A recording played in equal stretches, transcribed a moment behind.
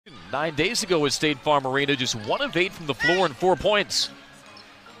9 days ago at State Farm Arena, just 1 of 8 from the floor and 4 points.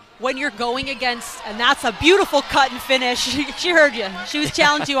 When you're going against, and that's a beautiful cut and finish. She heard you. She was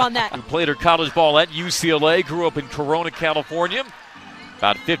challenging you on that. Who played her college ball at UCLA, grew up in Corona, California,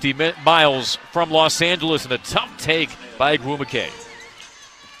 about 50 miles from Los Angeles, and a tough take by Ogwumike.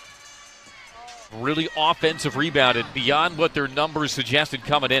 Really offensive rebounded beyond what their numbers suggested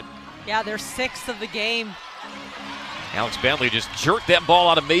coming in. Yeah, they're 6th of the game. Alex Bentley just jerked that ball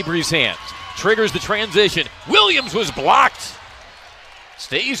out of Mabry's hands. Triggers the transition. Williams was blocked.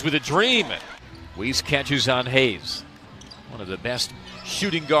 Stays with a dream. Weiss catches on Hayes. One of the best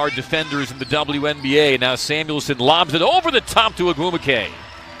shooting guard defenders in the WNBA. Now Samuelson lobs it over the top to Ogwumike.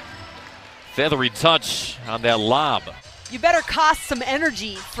 Feathery touch on that lob. You better cost some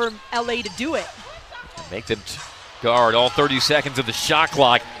energy for LA to do it. Make them guard all 30 seconds of the shot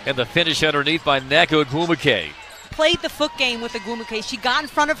clock, and the finish underneath by Nneka Ogwumike. Played the foot game with Ogwumike. She got in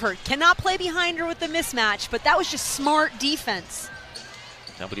front of her. Cannot play behind her with the mismatch, but that was just smart defense.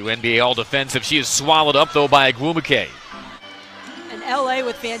 WNBA all defensive. She is swallowed up, though, by Ogwumike. And LA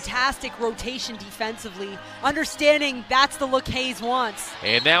with fantastic rotation defensively, understanding that's the look Hayes wants.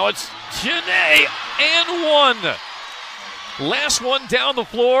 And now it's Chiney and one. Last one down the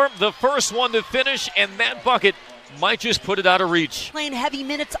floor, the first one to finish, and that bucket might just put it out of reach. Playing heavy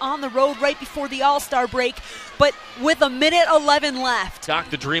minutes on the road right before the All-Star break, but with 1:11 left. Doc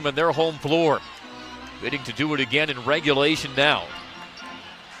the dream on their home floor. Waiting to do it again in regulation now.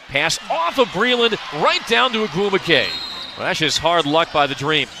 Pass off of Breland, right down to Ogwumike. Well, that's just hard luck by the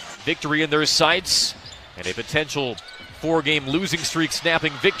Dream. Victory in their sights, and a potential 4-game losing streak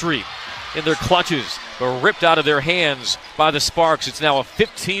snapping victory in their clutches, but ripped out of their hands by the Sparks. It's now a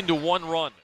 15-1 run.